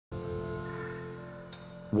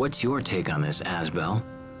What's your take on this, Asbel?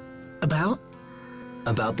 About?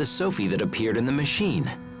 About the Sophie that appeared in the machine.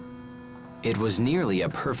 It was nearly a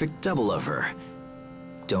perfect double of her.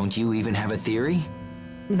 Don't you even have a theory?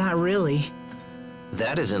 Not really.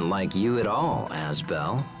 That isn't like you at all,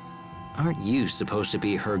 Asbel. Aren't you supposed to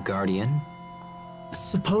be her guardian?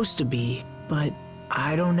 Supposed to be, but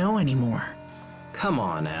I don't know anymore. Come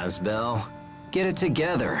on, Asbel. Get it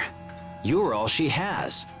together. You're all she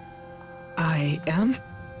has. I am?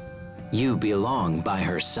 You belong by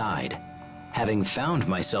her side. Having found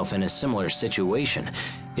myself in a similar situation,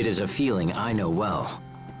 it is a feeling I know well.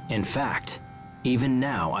 In fact, even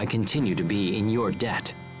now I continue to be in your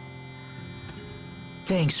debt.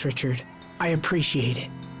 Thanks, Richard. I appreciate it.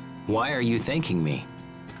 Why are you thanking me?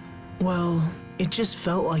 Well, it just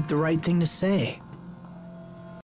felt like the right thing to say.